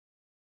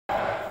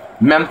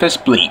Memphis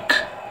Bleek,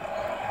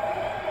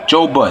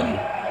 Joe Budden.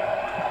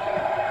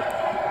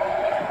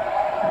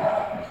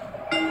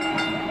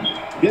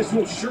 This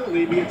will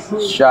surely be a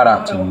true Shout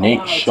out to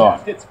Nate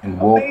Sharp and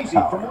Will For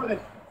Power. more than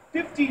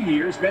 50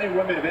 years, men and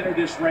women have entered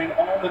this ring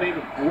all in the name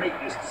of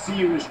greatness to see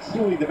who is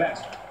truly the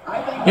best.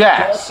 I think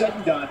when all said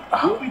and done,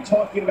 we'll be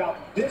talking about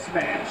this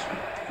match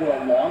for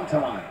a long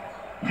time.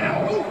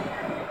 Now,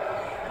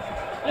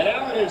 and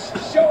now it is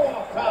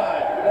show-off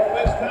time. No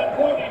waste time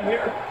pointing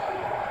here.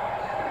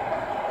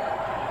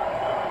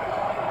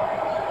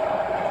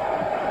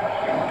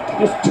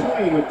 Just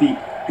toying with the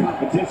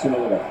competition a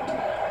little.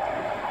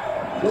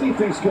 What do you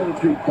think's going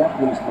through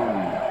Buckley's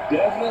mind?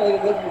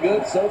 Definitely looking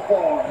good so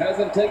far.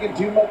 Hasn't taken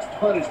too much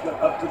punishment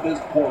up to this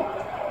point.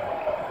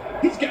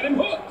 He's got him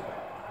hooked.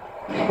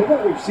 From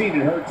what we've seen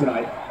and heard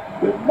tonight,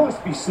 there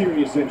must be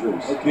serious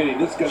injuries. Okay,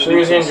 this is going to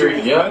Serious need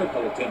injuries, yeah.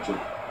 medical attention.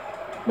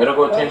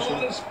 Medical attention.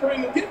 Let us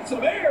spring and get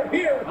some air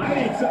here. I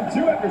need some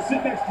too after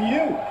sitting next to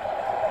you.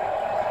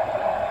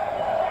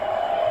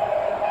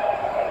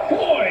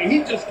 Boy, he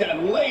just got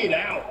laid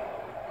out.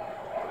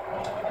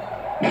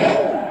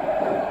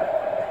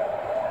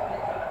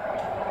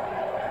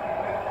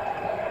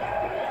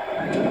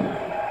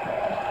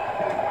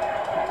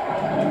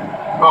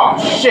 Oh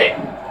shit!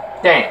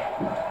 Dang.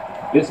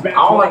 This match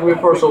I don't like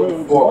reversal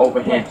before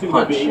overhand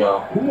punch, yo.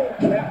 Who will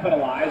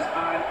capitalize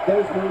on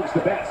those moves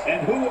the best?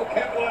 And who will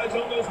capitalize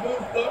on those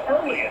moves the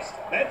earliest?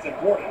 That's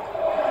important.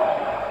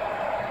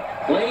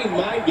 Playing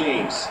mind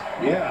games.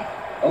 Yeah,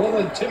 a little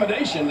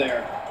intimidation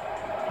there.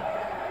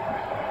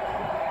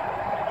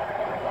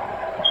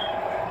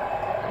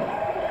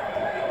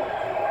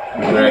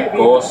 Let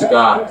go,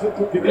 Scott.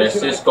 Let's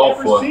just go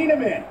for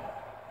it.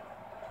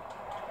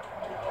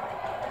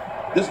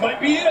 This might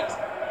be it.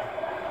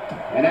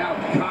 And now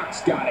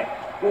Cox got it.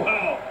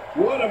 Wow,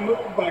 what a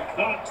move by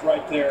Cox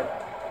right there.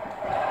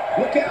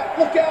 Look out,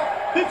 look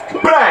out. This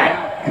could Bang!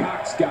 Now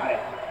Cox got it.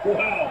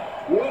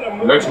 Wow, what a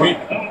move Next by week.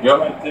 Cox Yep.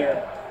 right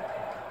there.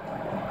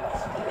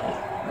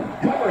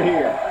 Cover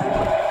here.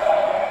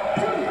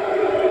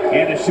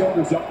 And the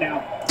shoulders up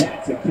now.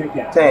 That's a kick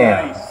out.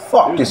 Damn. Nice.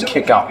 Fuck There's this no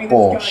kick out keeping this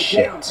guy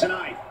bullshit. down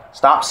tonight.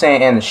 Stop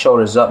saying and the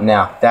shoulders up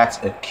now. That's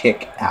a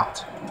kick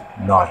out.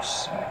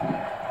 Nice.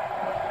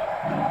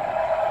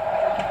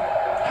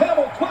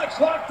 Camel clutch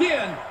locked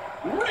in.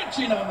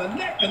 Wrenching on the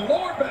neck and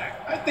lower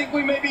back. I think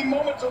we may be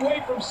moments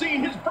away from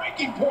seeing his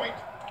breaking point.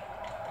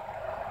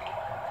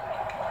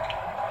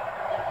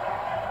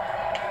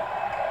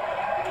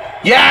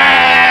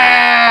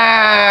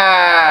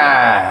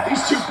 Yeah!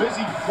 He's too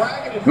busy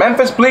bragging his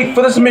Memphis Bleek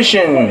for the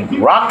submission.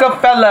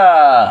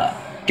 Rockefeller.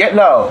 Get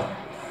low.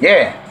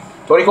 Yeah.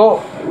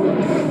 Toriko.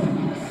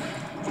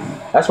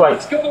 That's right.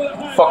 Let's go to the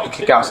highlights. Fuck the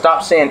kick out.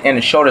 Stop saying and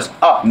the shoulders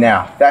up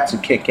now. That's a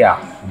kick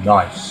out.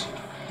 Nice.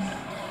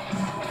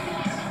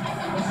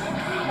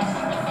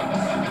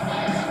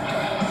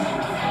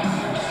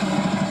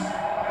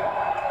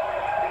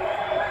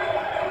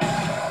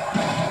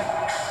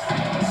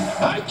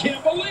 I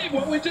can't believe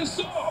what we just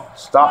saw.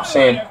 Stop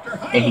saying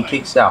and he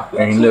kicks out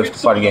and he lives to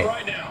fight again.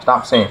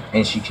 Stop saying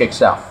and she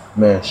kicks out.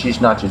 Man,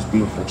 she's not just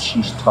beautiful,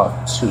 she's tough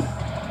too.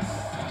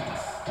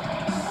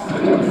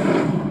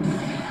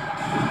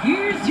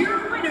 Here's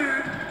your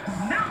winner,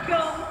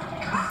 Malcolm.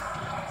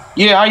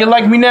 Yeah, how you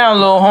like me now,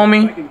 little I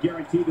homie? can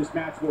guarantee this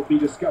match will be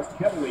discussed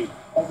heavily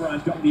over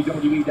on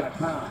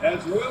WWE.com.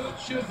 As well it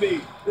should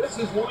be. This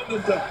is one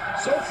that the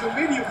social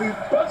media will be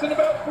buzzing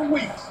about for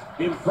weeks.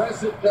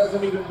 Impressive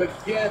doesn't even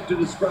begin to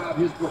describe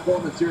his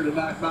performance here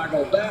tonight,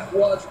 Michael. That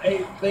was a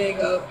thing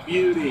of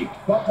beauty.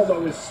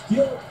 Buffalo is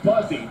still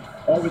buzzing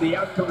over the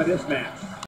outcome of this match.